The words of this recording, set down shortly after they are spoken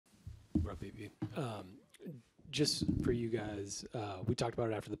Brett Beebe. Just for you guys, we talked about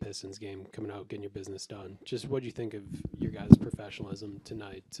it after the Pistons game, coming out, getting your business done. Just what do you think of your guys' professionalism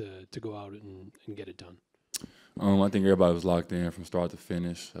tonight to go out and get it done? I think everybody was locked in from start to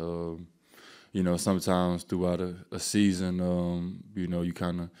finish. Sometimes throughout a season, you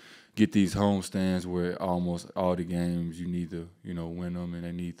kind of get these home stands where almost all the games you need to, win them, and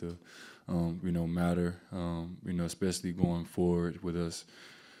they need to, matter, especially going forward with us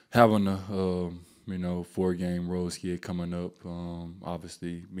having a, 4-game road skid coming up.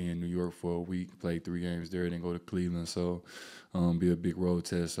 Obviously, being in New York for a week, played 3 games there, then go to Cleveland. So, be a big road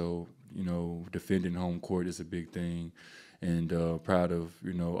test. So, defending home court is a big thing. And proud of,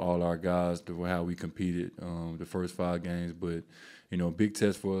 all our guys, how we competed the first 5 games. But, big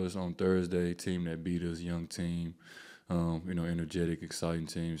test for us on Thursday, team that beat us, young team, energetic, exciting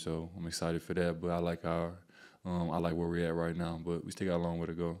team. So I'm excited for that. But I like I like where we're at right now. But we still got a long way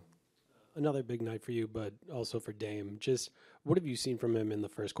to go. Another big night for you, but also for Dame. Just what have you seen from him in the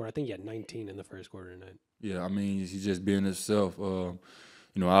first quarter? I think he had 19 in the first quarter tonight. Yeah, I mean, he's just being himself.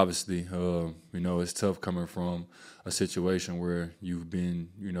 Obviously, it's tough coming from a situation where you've been,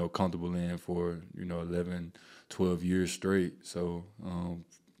 comfortable in for, 11, 12 years straight. So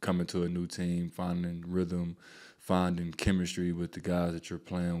coming to a new team, finding rhythm, finding chemistry with the guys that you're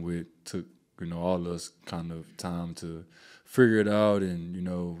playing with took, all of us kind of time to figure it out and,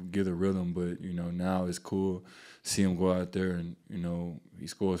 get a rhythm. But, now it's cool to see him go out there and, he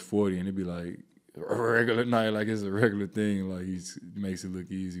scores 40 and it'd be like, a regular night, like it's a regular thing, like he makes it look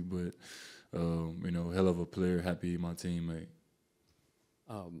easy, but hell of a player, happy my teammate.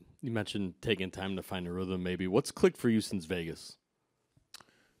 You mentioned taking time to find a rhythm maybe. What's clicked for you since Vegas?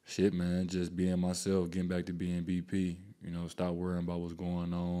 Shit, man, just being myself, getting back to being BP, stop worrying about what's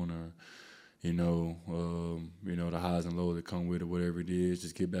going on or, the highs and lows that come with it, whatever it is,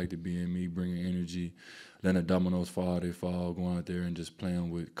 just get back to being me, bringing energy. Then the dominoes fall, they fall, going out there and just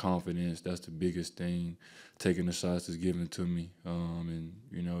playing with confidence. That's the biggest thing, taking the shots that's given to me and,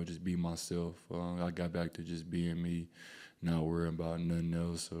 just be myself. I got back to just being me, not worrying about nothing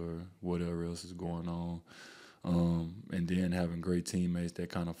else or whatever else is going on. And then having great teammates that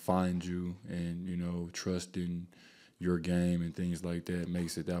kind of find you and, trust in your game and things like that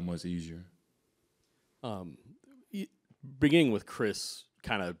makes it that much easier. Beginning with Chris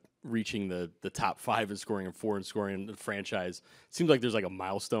kind of reaching the top 5 in scoring and 4 in scoring in the franchise, seems like there's like a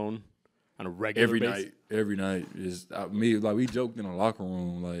milestone on a regular basis. Every night is me. Like we joked in the locker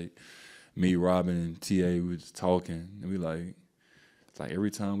room, like me, Robin, and TA, we was talking, and we like, it's like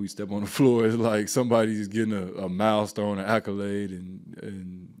every time we step on the floor, it's like somebody's getting a milestone, an accolade,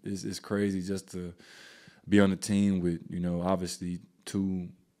 and it's crazy just to be on the team with obviously 2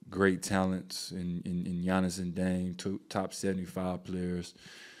 great talents in Giannis and Dame, 2 top 75 players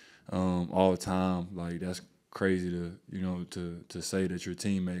all the time. Like that's crazy to say that you're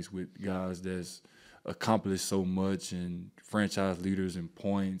teammates with guys that's accomplished so much and franchise leaders in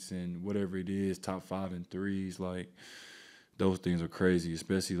points and whatever it is, top 5 in threes. Like those things are crazy,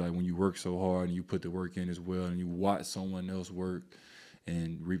 especially like when you work so hard and you put the work in as well and you watch someone else work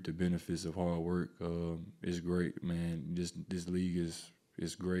and reap the benefits of hard work. It's great, man. This league is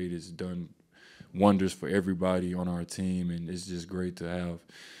great. It's done wonders for everybody on our team, and it's just great to have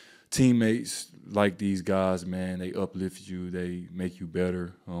teammates like these guys, man. They uplift you. They make you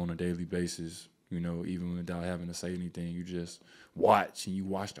better on a daily basis, even without having to say anything. You just watch, and you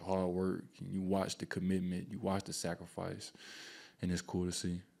watch the hard work, and you watch the commitment, you watch the sacrifice, and it's cool to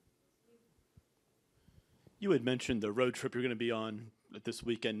see. You had mentioned the road trip you're going to be on this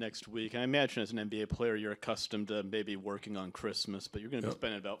weekend, next week. I imagine as an NBA player, you're accustomed to maybe working on Christmas, but you're going to be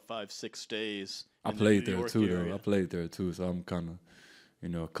spending about 5-6 days. I played there too, though. I played there too, so I'm kind of,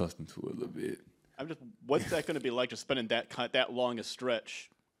 accustomed to it a little bit. What's that going to be like, just spending that long a stretch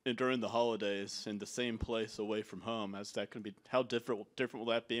during the holidays in the same place away from home? How's that going to be? How different will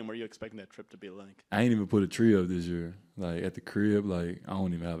that be, and what are you expecting that trip to be like? I ain't even put a tree up this year. Like at the crib, like I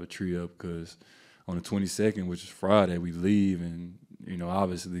don't even have a tree up because on the 22nd, which is Friday, we leave, and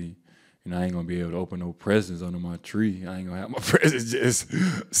obviously, I ain't gonna be able to open no presents under my tree. I ain't gonna have my presents just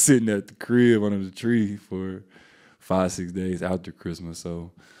sitting at the crib under the tree for 5-6 days after Christmas.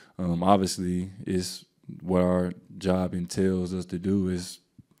 So, obviously, it's what our job entails us to do is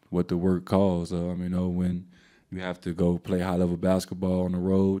what the work calls. When you have to go play high-level basketball on the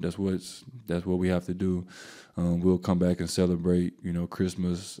road, that's what we have to do. We'll come back and celebrate,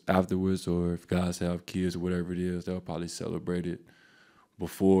 Christmas afterwards, or if guys have kids or whatever it is, they'll probably celebrate it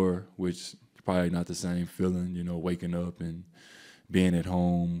before, which is probably not the same feeling, waking up and being at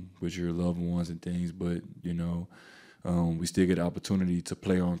home with your loved ones and things. But, We still get the opportunity to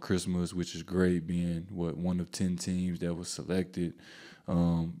play on Christmas, which is great, being one of 10 teams that was selected.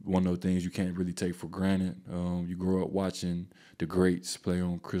 One of those things you can't really take for granted. You grow up watching the greats play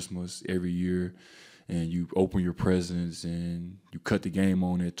on Christmas every year, and you open your presents and you cut the game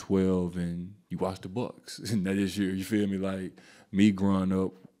on at 12 and you watch the Bucks. And that is you feel me? Like me growing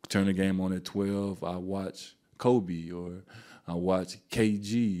up, turn the game on at 12, I watch Kobe or I watch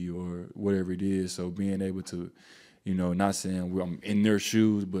KG or whatever it is. So being able to, not saying I'm in their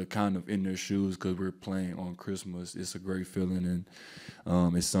shoes, but kind of in their shoes because we're playing on Christmas, it's a great feeling,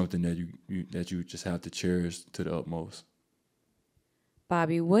 and it's something that you just have to cherish to the utmost.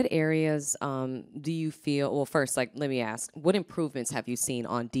 Bobby, what areas do you feel, well, first, let me ask, what improvements have you seen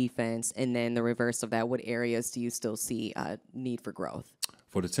on defense? And then the reverse of that, what areas do you still see need for growth?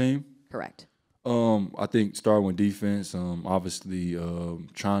 For the team? Correct. I think starting with defense, obviously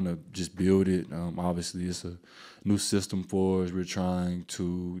trying to just build it. Obviously, it's a new system for us. We're trying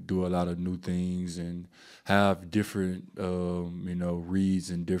to do a lot of new things and have different, reads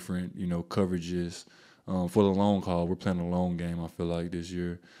and different, coverages. For the long haul, we're playing a long game, I feel like, this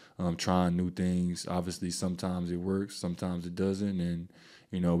year. Trying new things. Obviously, sometimes it works, sometimes it doesn't. And,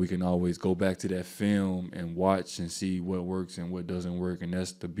 we can always go back to that film and watch and see what works and what doesn't work. And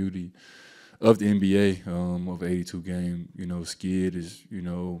that's the beauty of the NBA, of 82 game. Skid is,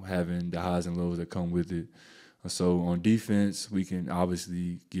 having the highs and lows that come with it. So on defense, we can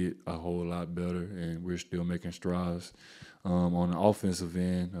obviously get a whole lot better, and we're still making strides. On the offensive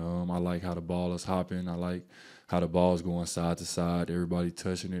end, I like how the ball is hopping. I like how the ball is going side to side, everybody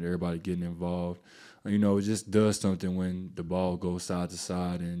touching it, everybody getting involved. It just does something when the ball goes side to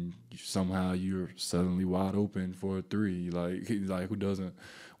side and somehow you're suddenly wide open for a three. Like who doesn't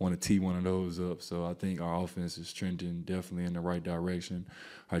want to tee one of those up? So I think our offense is trending definitely in the right direction.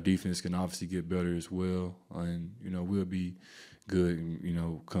 Our defense can obviously get better as well, and we'll be good,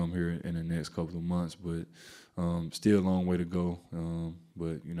 come here in the next couple of months. But still a long way to go.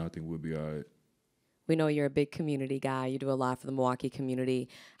 But I think we'll be all right. We know you're a big community guy. You do a lot for the Milwaukee community.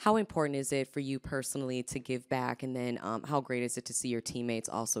 How important is it for you personally to give back? And then how great is it to see your teammates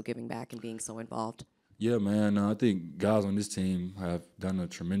also giving back and being so involved? Yeah, man. I think guys on this team have done a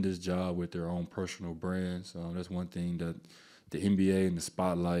tremendous job with their own personal brands. That's one thing that the NBA and the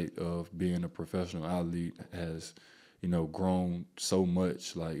spotlight of being a professional athlete has, grown so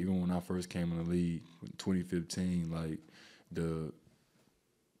much. Like even when I first came in the league in 2015, like the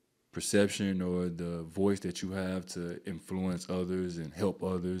perception or the voice that you have to influence others and help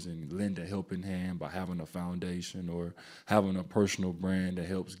others and lend a helping hand by having a foundation or having a personal brand that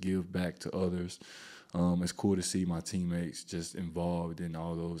helps give back to others. It's cool to see my teammates just involved in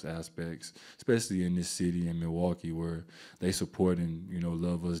all those aspects, especially in this city in Milwaukee where they support and,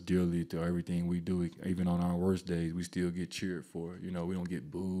 love us dearly to everything we do. Even on our worst days, we still get cheered for. We don't get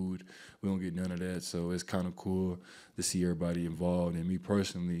booed. We don't get none of that. So it's kind of cool to see everybody involved. And me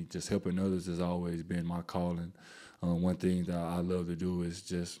personally, just helping others has always been my calling. One thing that I love to do is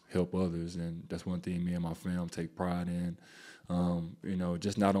just help others, and that's one thing me and my fam take pride in.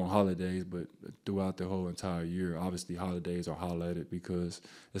 Just not on holidays, but throughout the whole entire year. Obviously, holidays are highlighted because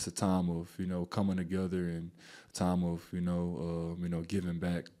it's a time of, coming together and a time of, giving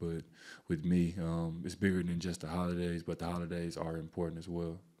back. But with me, it's bigger than just the holidays, but the holidays are important as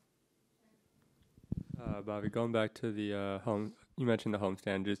well. Bobby, going back to the home, you mentioned the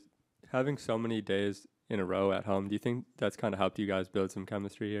homestand, just having so many days in a row at home, do you think that's kind of helped you guys build some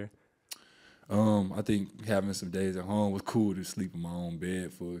chemistry here? I think having some days at home was cool to sleep in my own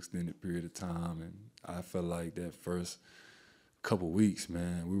bed for an extended period of time. And I felt like that first couple weeks,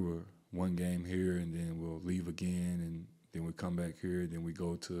 man, we were one game here and then we'll leave again and then we come back here, then we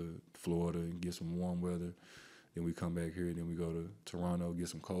go to Florida and get some warm weather. Then we come back here, then we go to Toronto, get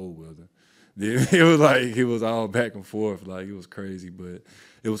some cold weather. Then it was all back and forth. Like, it was crazy, but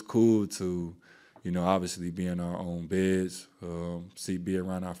it was cool to, obviously be in our own beds, be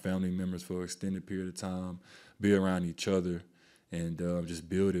around our family members for an extended period of time, be around each other, and just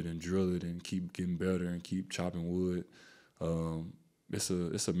build it and drill it and keep getting better and keep chopping wood.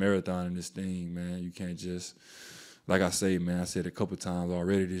 It's a marathon in this thing, man. You can't just, like I say, man, I said a couple times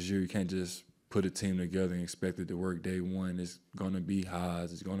already this year, you can't just put a team together and expect it to work day one. It's going to be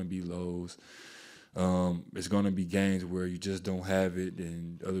highs. It's going to be lows. It's going to be games where you just don't have it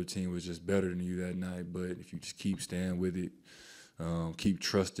and the other team was just better than you that night. But if you just keep staying with it, keep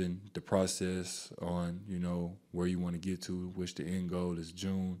trusting the process on, where you want to get to, which the end goal is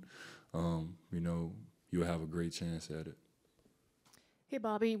June, you'll have a great chance at it. Hey,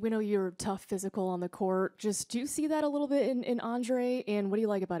 Bobby, we know you're tough physical on the court. Just do you see that a little bit in Andre, and what do you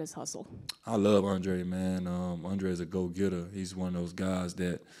like about his hustle? I love Andre, man. Andre is a go-getter. He's one of those guys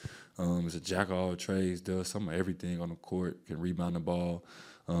that is a jack of all trades, does some of everything on the court, can rebound the ball,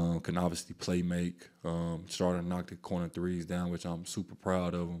 can obviously play make, starting to knock the corner threes down, which I'm super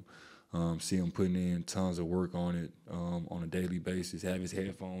proud of him. See him putting in tons of work on it on a daily basis, have his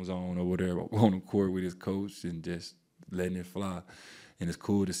headphones on or whatever on the court with his coach and just letting it fly. And it's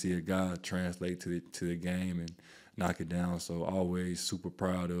cool to see a guy translate to the game and knock it down. So always super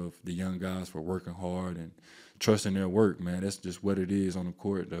proud of the young guys for working hard and trusting their work, man. That's just what it is on the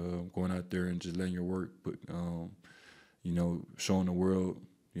court, going out there and just letting your work, but, showing the world,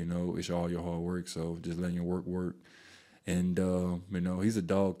 it's all your hard work. So just letting your work. And, he's a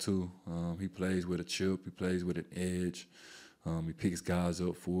dog too. He plays with a chip. He plays with an edge. He picks guys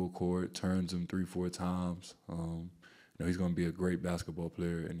up full court, turns them 3-4 times. He's going to be a great basketball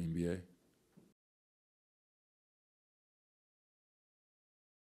player in the NBA.